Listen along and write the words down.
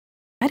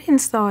I didn't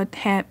start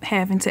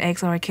having to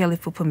ask R. Kelly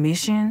for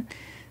permission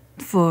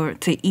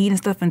to eat and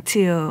stuff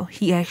until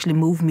he actually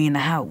moved me in the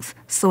house.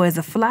 So as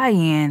a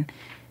fly-in,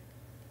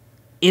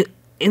 it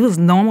was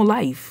normal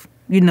life.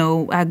 You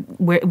know,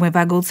 if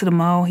I go to the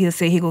mall, he'll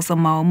say he goes some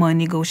mall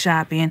money, go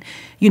shopping.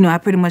 You know, I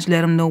pretty much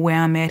let him know where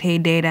I'm at. Hey,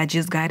 Dad, I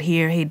just got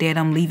here. Hey, Dad,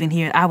 I'm leaving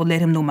here. I would let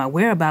him know my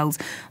whereabouts,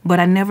 but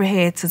I never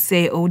had to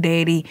say, oh,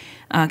 Daddy,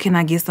 can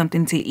I get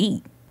something to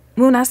eat?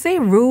 When I say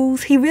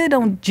rules, he really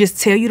don't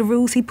just tell you the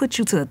rules. He puts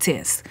you to a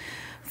test.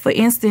 For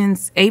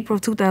instance, April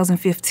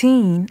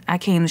 2015, I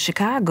came to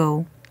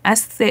Chicago. I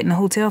sat in a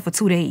hotel for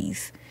 2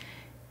 days.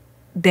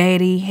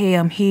 Daddy, hey,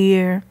 I'm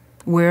here.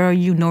 Where are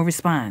you? No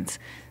response.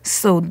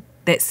 So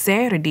that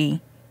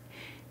Saturday,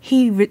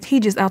 he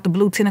just out the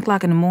blue, 10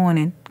 o'clock in the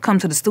morning, come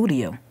to the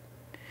studio.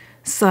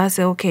 So I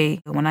said, okay.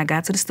 When I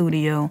got to the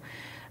studio,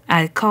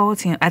 I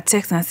called him. I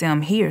texted him. I said,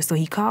 I'm here. So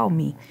he called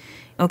me.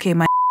 Okay,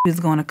 my is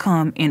going to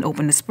come and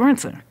open the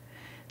sprinter.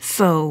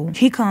 So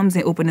he comes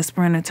and open the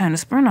sprinter, turn the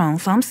sprinter on.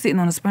 So I'm sitting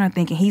on the sprinter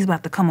thinking he's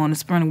about to come on the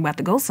sprinter, we're about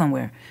to go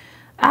somewhere.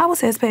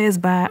 Hours has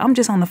passed by. I'm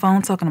just on the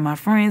phone talking to my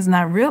friends,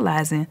 not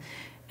realizing.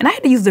 And I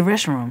had to use the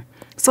restroom.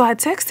 So I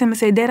texted him and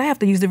said, Dad, I have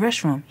to use the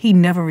restroom. He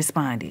never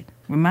responded.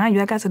 Remind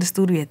you, I got to the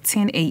studio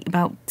at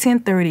about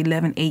 10:30,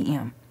 11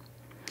 a.m.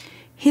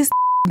 His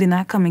did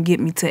not come and get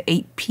me till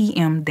 8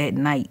 p.m. that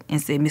night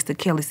and said, Mr.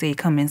 Kelly said,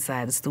 come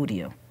inside the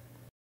studio.